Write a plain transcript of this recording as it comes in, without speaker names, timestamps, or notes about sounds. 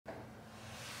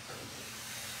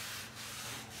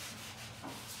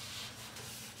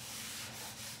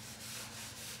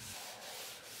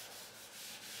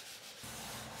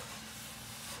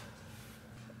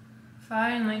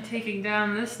Finally taking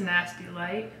down this nasty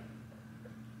light.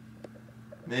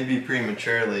 Maybe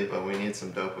prematurely, but we need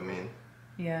some dopamine.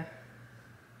 Yeah.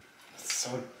 It's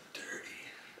so dirty.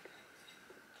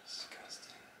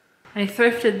 Disgusting. I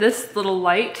thrifted this little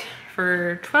light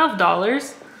for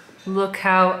 $12. Look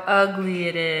how ugly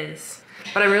it is.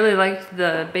 But I really liked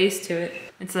the base to it.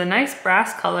 It's a nice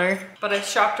brass color. But I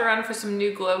shopped around for some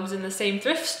new globes in the same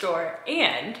thrift store,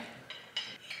 and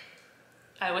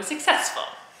I was successful.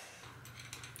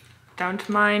 Don't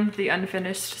mind the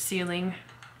unfinished ceiling.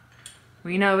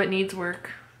 We know it needs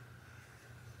work.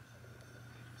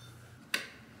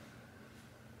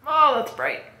 Oh, that's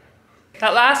bright.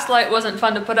 That last light wasn't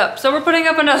fun to put up, so we're putting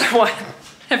up another one,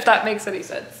 if that makes any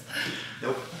sense.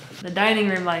 Nope. The dining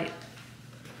room light.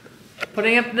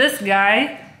 Putting up this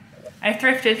guy. I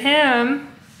thrifted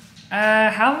him,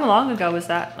 how long ago was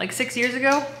that? Like 6 years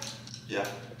ago? Yeah.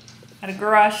 At a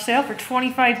garage sale for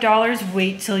 $25.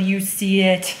 Wait till you see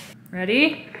it.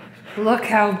 Ready? Look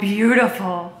how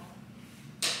beautiful.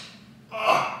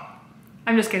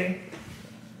 I'm just kidding.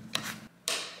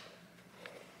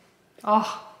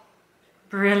 Oh,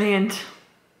 brilliant.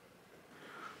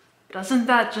 Doesn't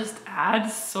that just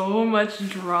add so much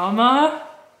drama?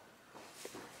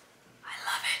 I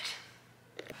love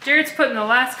it. Jared's putting the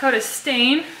last coat of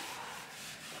stain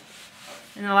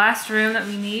in the last room that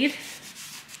we need.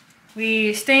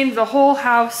 We stained the whole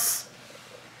house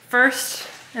first,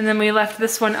 and then we left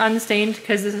this one unstained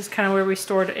because this is kind of where we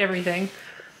stored everything.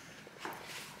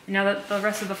 And now that the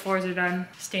rest of the floors are done,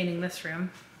 staining this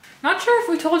room. Not sure if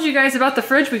we told you guys about the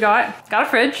fridge we got. Got a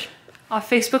fridge off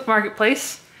Facebook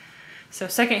Marketplace. So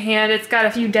secondhand, it's got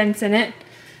a few dents in it.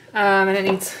 And it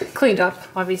needs cleaned up.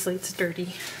 Obviously it's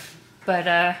dirty. But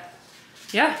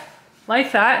yeah,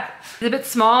 like that. It's a bit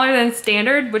smaller than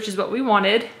standard, which is what we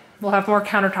wanted. We'll have more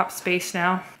countertop space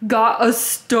now. Got a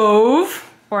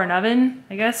stove, or an oven,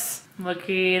 I guess.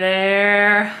 Looky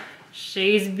there.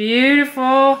 She's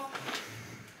beautiful.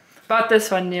 Bought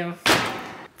this one new.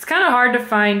 It's kind of hard to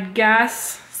find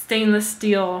gas stainless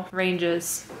steel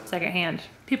ranges secondhand.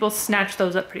 People snatch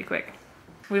those up pretty quick.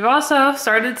 We've also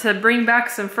started to bring back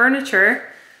some furniture.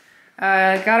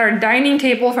 Got our dining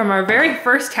table from our very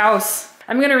first house.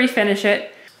 I'm gonna refinish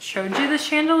it. Showed you the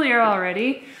chandelier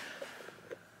already.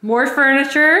 More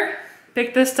furniture.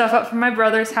 Picked this stuff up from my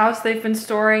brother's house. They've been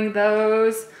storing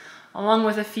those along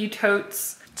with a few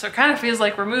totes. So it kind of feels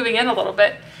like we're moving in a little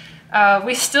bit.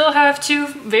 We still have 2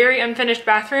 very unfinished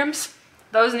bathrooms.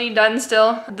 Those need done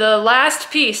still. The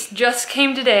last piece just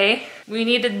came today. We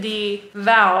needed the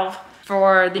valve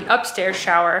for the upstairs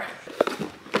shower.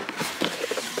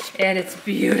 And it's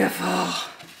beautiful.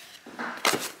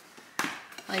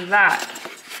 Like that.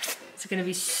 It's gonna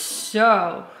be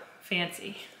so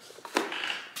fancy.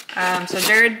 So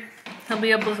Jared, he'll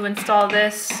be able to install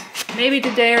this maybe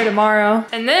today or tomorrow.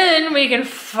 And then we can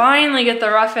finally get the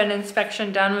rough-in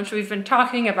inspection done, which we've been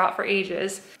talking about for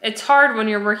ages. It's hard when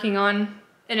you're working on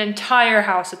an entire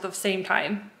house at the same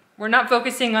time. We're not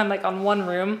focusing on on one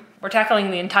room, we're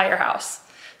tackling the entire house.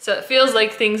 So it feels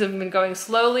like things have been going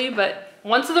slowly, but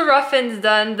once the rough-in's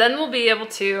done, then we'll be able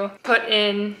to put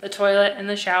in the toilet and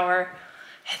the shower,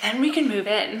 and then we can move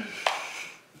in.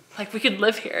 Like we could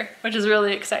live here, which is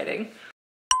really exciting.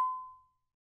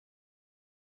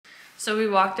 So we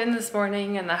walked in this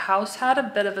morning and the house had a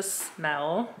bit of a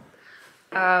smell,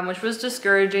 which was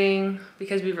discouraging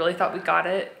because we really thought we got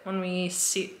it when we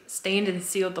stained and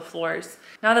sealed the floors.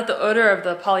 Now that the odor of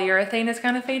the polyurethane is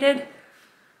kind of faded,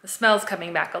 the smell's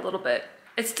coming back a little bit.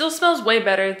 It still smells way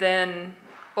better than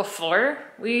before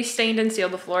we stained and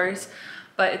sealed the floors,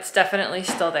 but it's definitely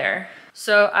still there.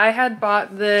 So I had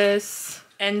bought this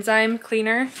enzyme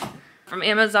cleaner from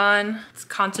Amazon. It's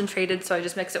concentrated, so I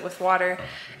just mix it with water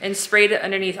and sprayed it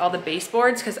underneath all the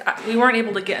baseboards because we weren't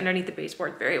able to get underneath the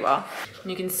baseboard very well.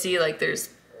 And you can see there's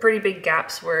pretty big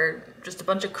gaps where just a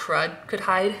bunch of crud could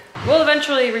hide. We'll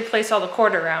eventually replace all the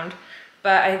cord around,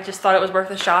 but I just thought it was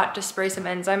worth a shot to spray some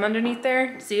enzyme underneath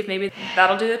there, see if maybe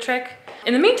that'll do the trick.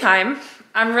 In the meantime,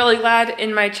 I'm really glad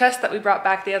in my chest that we brought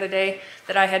back the other day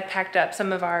that I had packed up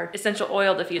some of our essential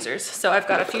oil diffusers. So I've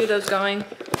got a few of those going.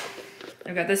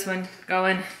 I've got this one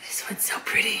going. This one's so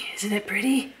pretty, isn't it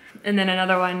pretty? And then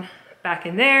another one back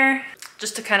in there,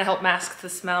 just to kind of help mask the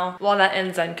smell while that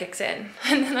enzyme kicks in.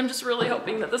 And then I'm just really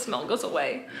hoping that the smell goes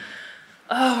away.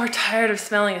 Oh, we're tired of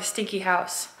smelling a stinky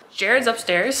house. Jared's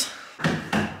upstairs.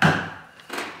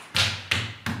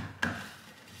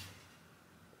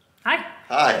 Hi.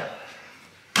 Hi.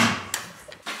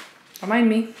 Don't mind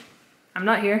me. I'm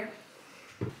not here.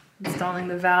 Installing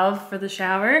the valve for the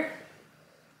shower.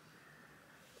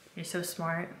 You're so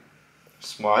smart.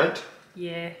 Smart?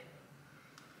 Yeah.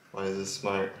 Why is this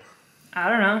smart? I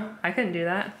don't know. I couldn't do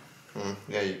that.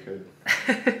 Yeah, you could.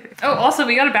 Oh, also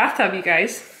we got a bathtub, you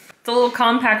guys. It's a little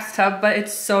compact tub, but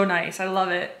it's so nice. I love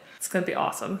it. It's gonna be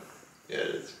awesome. Yeah,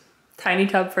 it is. Tiny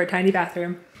tub for a tiny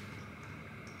bathroom.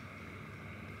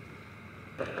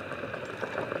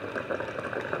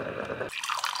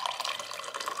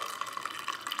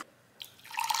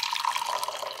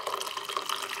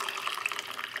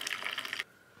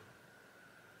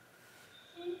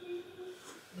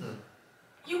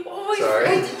 You always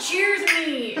forget to cheers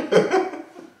me!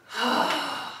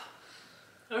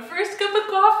 Our first cup of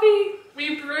coffee!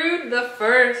 We brewed the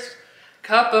first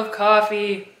cup of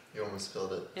coffee. You almost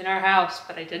spilled it. In our house,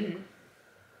 but I didn't.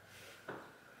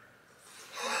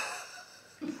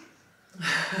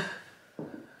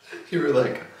 You were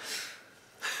like...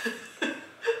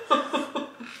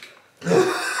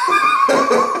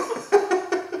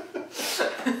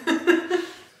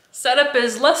 Setup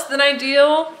is less than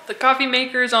ideal. The coffee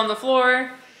maker is on the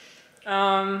floor.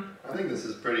 I think this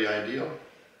is pretty ideal.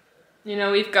 You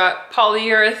know, we've got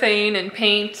polyurethane and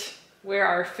paint where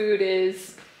our food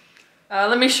is.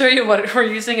 Let me show you what we're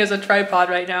using as a tripod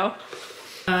right now.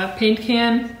 Paint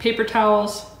can, paper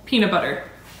towels, peanut butter.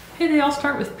 Hey, they all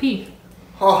start with P.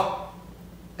 Oh,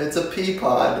 it's a pea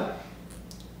pod.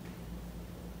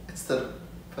 Instead of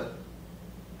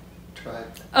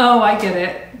tripod. Oh, I get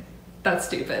it. That's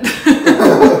stupid.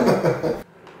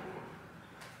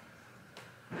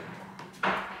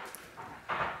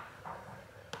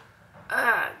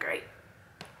 Great.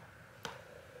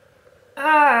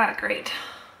 Great.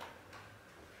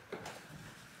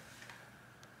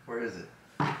 Where is it?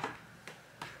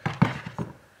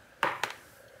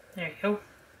 There you go.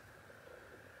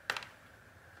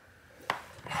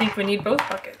 I think we need both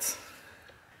buckets.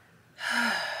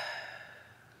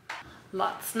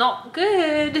 That's not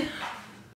good.